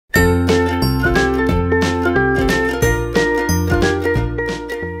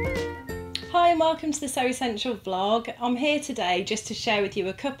welcome to the So Essential vlog. I'm here today just to share with you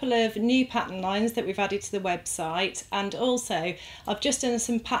a couple of new pattern lines that we've added to the website, and also I've just done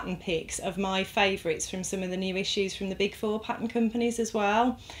some pattern picks of my favourites from some of the new issues from the big four pattern companies as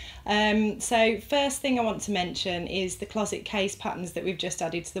well. So first thing I want to mention is the closet case patterns that we've just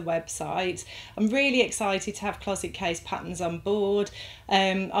added to the website. I'm really excited to have closet case patterns on board.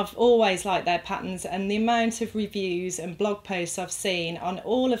 I've always liked their patterns, and the amount of reviews and blog posts I've seen on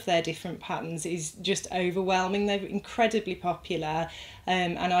all of their different patterns is just overwhelming. They're incredibly popular,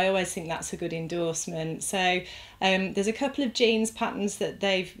 and I always think that's a good endorsement. So there's a couple of jeans patterns that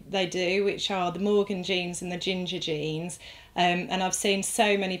they do, which are the Morgan jeans and the ginger jeans. And I've seen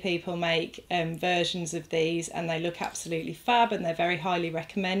so many people make versions of these, and they look absolutely fab, and they're very highly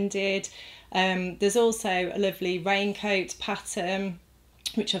recommended. There's also a lovely raincoat pattern,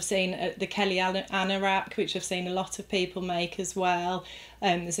 which I've seen at the Kelly Anorak, which I've seen a lot of people make as well.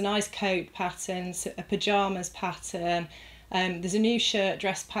 There's a nice coat pattern, a pyjamas pattern. There's a new shirt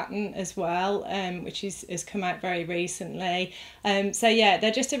dress pattern as well, which has come out very recently. So yeah,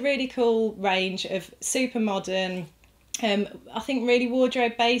 they're just a really cool range of super modern, I think really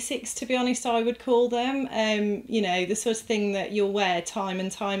wardrobe basics, to be honest, I would call them. You know, the sort of thing that you'll wear time and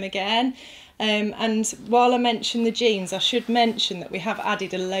time again. And while I mention the jeans, I should mention that we have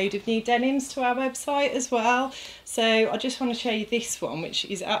added a load of new denims to our website as well. So I just want to show you this one, which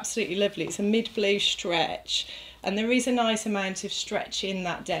is absolutely lovely. It's a mid-blue stretch, and there is a nice amount of stretch in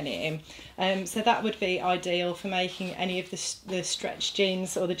that denim. So that would be ideal for making any of the stretch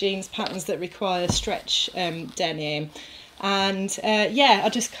jeans or the jeans patterns that require stretch denim. And yeah,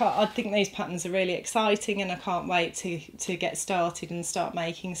 I think these patterns are really exciting, and I can't wait to get started and start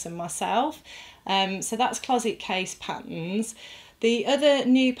making some myself. So that's Closet Case Patterns. The other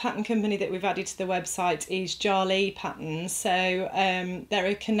new pattern company that we've added to the website is Jarlee Patterns. So they're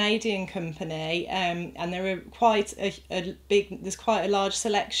a Canadian company, and they're there's quite a large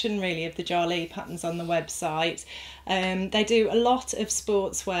selection really of the Jarlee patterns on the website. They do a lot of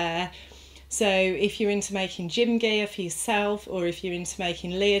sportswear. So if you're into making gym gear for yourself, or if you're into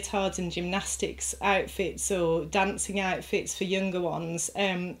making leotards and gymnastics outfits or dancing outfits for younger ones,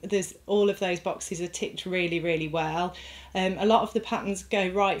 there's all of those boxes are ticked really, really well. A lot of the patterns go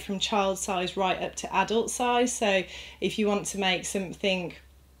right from child size right up to adult size. So if you want to make something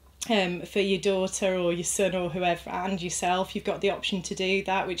for your daughter or your son or whoever and yourself, you've got the option to do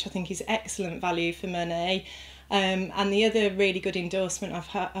that, which I think is excellent value for money. And the other really good endorsement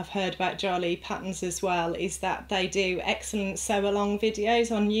I've heard about Jarlee Patterns as well is that they do excellent sew-along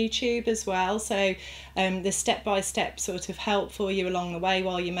videos on YouTube as well. So the step-by-step sort of help for you along the way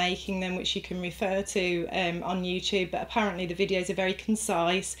while you're making them, which you can refer to on YouTube. But apparently the videos are very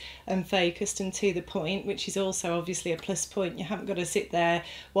concise and focused and to the point, which is also obviously a plus point. You haven't got to sit there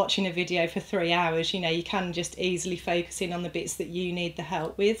watching a video for 3 hours. You know, you can just easily focus in on the bits that you need the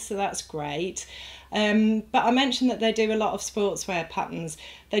help with, so that's great. But I mentioned that they do a lot of sportswear patterns.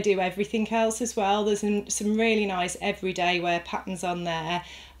 They do everything else as well. There's some really nice everyday wear patterns on there.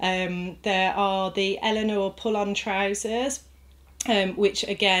 There are the Eleanor pull-on trousers, which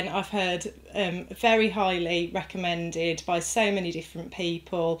again I've heard very highly recommended by so many different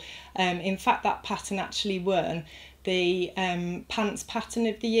people. In fact, that pattern actually won the Pants Pattern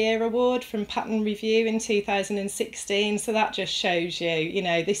of the Year award from Pattern Review in 2016. So that just shows you, you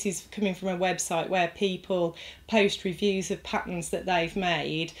know, this is coming from a website where people post reviews of patterns that they've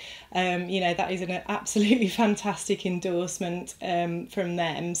made. You know, that is an absolutely fantastic endorsement from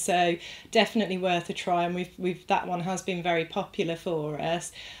them. So definitely worth a try, and that one has been very popular for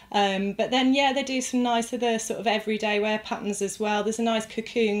us. But then yeah, they do some nice other sort of everyday wear patterns as well. There's a nice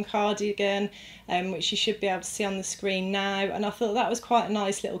cocoon cardigan, which you should be able to see on the screen now, and I thought that was quite a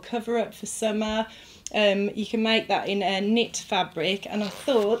nice little cover up for summer. You can make that in a knit fabric, and I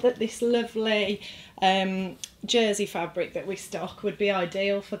thought that this lovely jersey fabric that we stock would be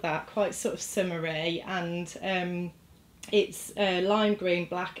ideal for that, quite sort of summery, and it's lime green,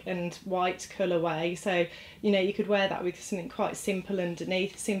 black and white colourway. So, you know, you could wear that with something quite simple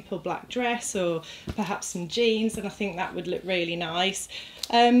underneath, a simple black dress or perhaps some jeans, and I think that would look really nice.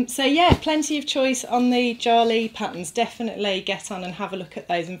 So yeah, plenty of choice on the Jarlee patterns. Definitely get on and have a look at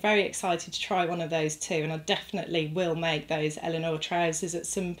those. I'm very excited to try one of those too, and I definitely will make those Eleanor trousers at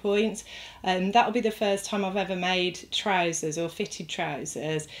some point. That'll be the first time I've ever made trousers or fitted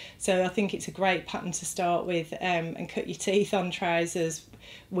trousers, so I think it's a great pattern to start with and cut your teeth on trousers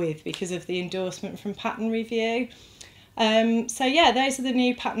with because of the endorsement from Pattern Review. So yeah, those are the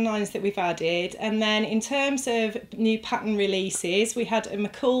new pattern lines that we've added. And then in terms of new pattern releases, we had a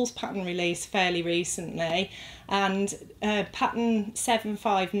McCalls pattern release fairly recently, and pattern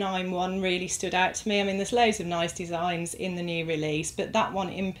 7591 really stood out to me. I mean, there's loads of nice designs in the new release, but that one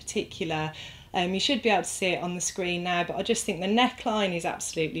in particular, you should be able to see it on the screen now, but I just think the neckline is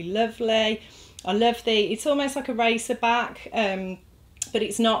absolutely lovely. I love it's almost like a racer back, but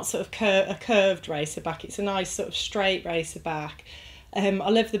it's not sort of a curved racer back. It's a nice sort of straight racer back. I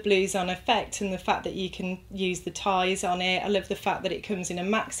love the blues on effect and the fact that you can use the ties on it. I love the fact that it comes in a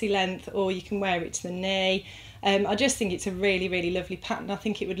maxi length, or you can wear it to the knee. I just think it's a really, really lovely pattern. I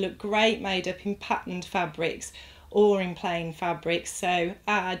think it would look great made up in patterned fabrics or in plain fabrics. So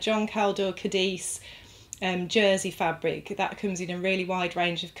John Caldor Cadiz jersey fabric, that comes in a really wide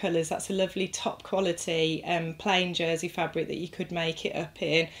range of colours. That's a lovely top quality plain jersey fabric that you could make it up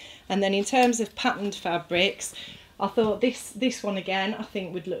in. And then in terms of patterned fabrics, I thought this one again I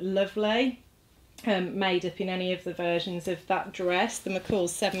think would look lovely made up in any of the versions of that dress, the McCalls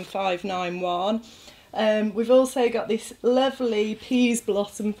 7591. We've also got this lovely peas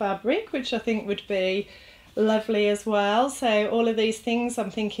blossom fabric, which I think would be lovely as well. So all of these things, I'm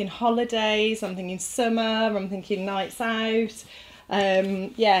thinking holidays, I'm thinking summer, I'm thinking nights out.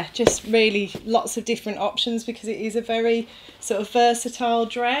 Yeah, just really lots of different options because it is a very sort of versatile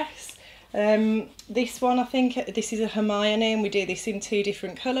dress. This one, I think this is a Hermione, and we do this in 2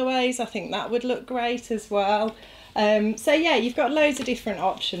 different colourways. I think that would look great as well. So yeah, you've got loads of different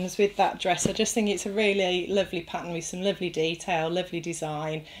options with that dress. I just think it's a really lovely pattern with some lovely detail, lovely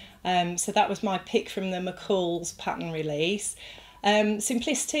design. So that was my pick from the McCalls pattern release.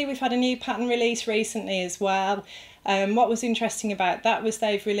 Simplicity, we've had a new pattern release recently as well. What was interesting about that was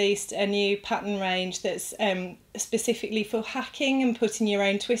they've released a new pattern range that's specifically for hacking and putting your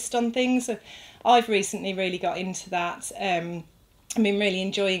own twist on things. So I've recently really got into that. I've been really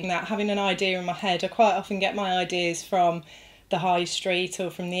enjoying that, having an idea in my head. I quite often get my ideas from the high street or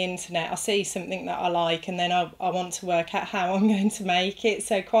from the internet. I see something that I like and then I want to work out how I'm going to make it.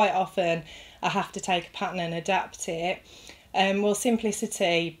 So quite often I have to take a pattern and adapt it. Well,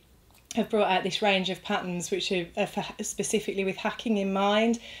 Simplicity have brought out this range of patterns which are specifically with hacking in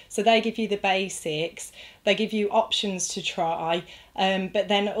mind. So they give you the basics, they give you options to try, but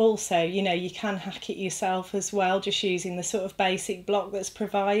then also, you know, you can hack it yourself as well, just using the sort of basic block that's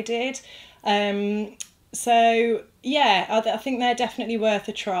provided. So yeah, I think they're definitely worth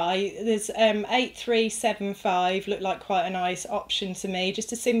a try. There's 8375 looked like quite a nice option to me,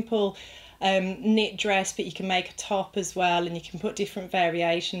 just a simple knit dress, but you can make a top as well, and you can put different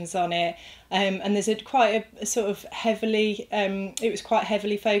variations on it. And there's quite a sort of heavily, it was quite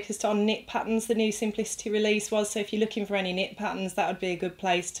heavily focused on knit patterns, the new Simplicity release was. So if you're looking for any knit patterns, that would be a good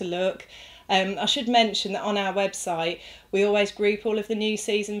place to look. I should mention that on our website, we always group all of the new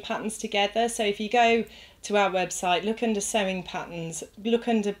season patterns together. So if you go to our website, look under sewing patterns, look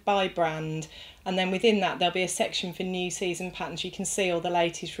under by brand, and then within that there'll be a section for new season patterns. You can see all the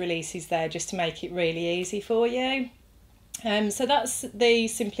latest releases there just to make it really easy for you. So that's the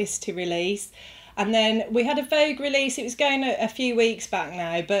Simplicity release. And then we had a Vogue release. It was going a few weeks back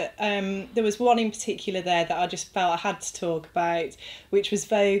now, but there was one in particular there that I just felt I had to talk about, which was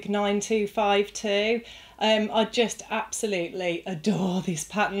Vogue 9252. I just absolutely adore this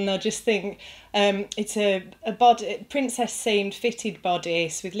pattern. I just think it's a princess seamed fitted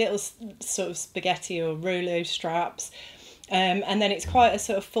bodice with little sort of spaghetti or rouleau straps. And then it's quite a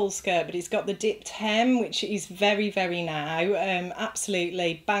sort of full skirt, but it's got the dipped hem, which is very, very now,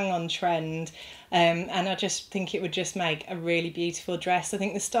 absolutely bang on trend. And I just think it would just make a really beautiful dress. I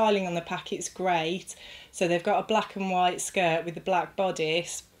think the styling on the packet's great. So they've got a black and white skirt with the black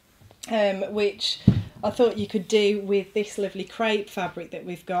bodice, which I thought you could do with this lovely crepe fabric that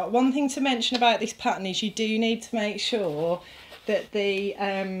we've got. One thing to mention about this pattern is you do need to make sure that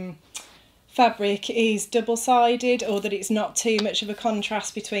the fabric is double-sided, or that it's not too much of a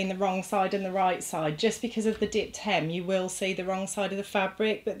contrast between the wrong side and the right side. Just because of the dipped hem, you will see the wrong side of the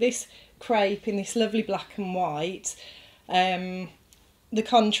fabric, but this crepe in this lovely black and white, the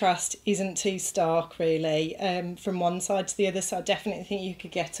contrast isn't too stark really from one side to the other, so I definitely think you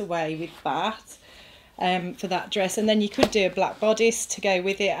could get away with that for that dress. And then you could do a black bodice to go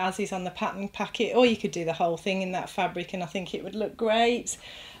with it as is on the pattern packet, or you could do the whole thing in that fabric and I think it would look great.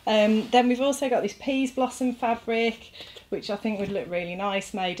 Then we've also got this peas blossom fabric, which I think would look really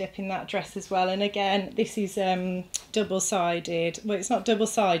nice made up in that dress as well. And again, this is double-sided. Well, it's not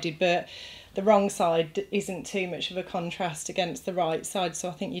double-sided, but the wrong side isn't too much of a contrast against the right side, so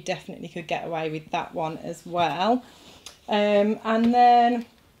I think you definitely could get away with that one as well. And then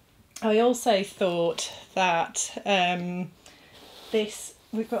I also thought that.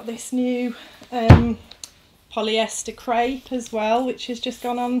 We've got this new polyester crepe as well, which has just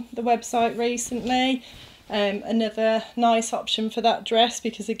gone on the website recently. Another nice option for that dress,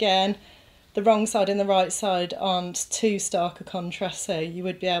 because again, the wrong side and the right side aren't too stark a contrast, so you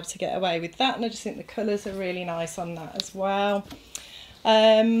would be able to get away with that. And I just think the colours are really nice on that as well.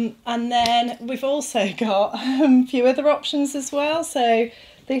 And then we've also got a few other options as well. So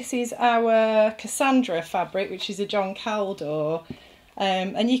this is our Cassandra fabric, which is a John Caldor.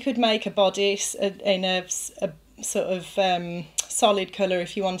 And you could make a bodice in a sort of solid colour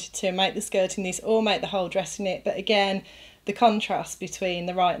if you wanted to, make the skirt in this or make the whole dress in it. But again, the contrast between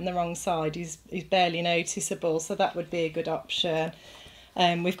the right and the wrong side is barely noticeable, so that would be a good option.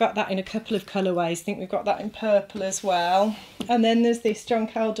 We've got that in a couple of colourways. I think we've got that in purple as well. And then there's this John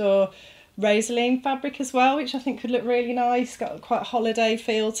Caldor Rosaline fabric as well, which I think could look really nice. Got quite a holiday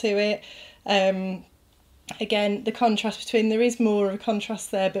feel to it. Again, the contrast between, there is more of a contrast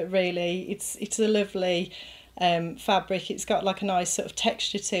there, but really it's a lovely fabric. It's got like a nice sort of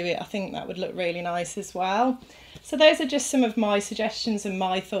texture to it. I think that would look really nice as well. So those are just some of my suggestions and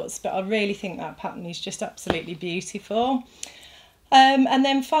my thoughts, but I really think that pattern is just absolutely beautiful. And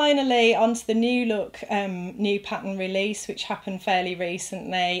then finally onto the New Look new pattern release, which happened fairly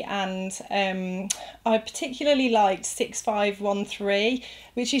recently, and I particularly liked 6513,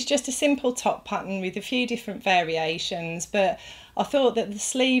 which is just a simple top pattern with a few different variations, but I thought that the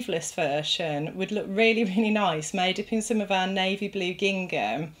sleeveless version would look really, really nice, made up in some of our navy blue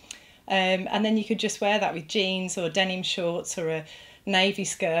gingham. And then you could just wear that with jeans or denim shorts or a navy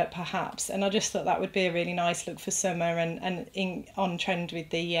skirt perhaps, and I just thought that would be a really nice look for summer and on trend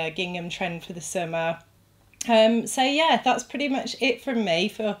with the gingham trend for the summer. So yeah, that's pretty much it from me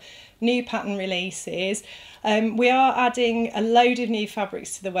for new pattern releases. We are adding a load of new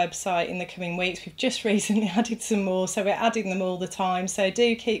fabrics to the website in the coming weeks. We've just recently added some more, so we're adding them all the time, so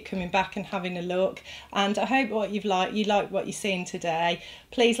do keep coming back and having a look. And I hope you like what you've seen today.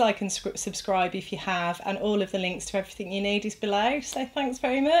 Please like and subscribe if you have, and all of the links to everything you need is below. So thanks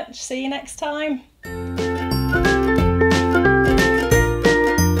very much, see you next time.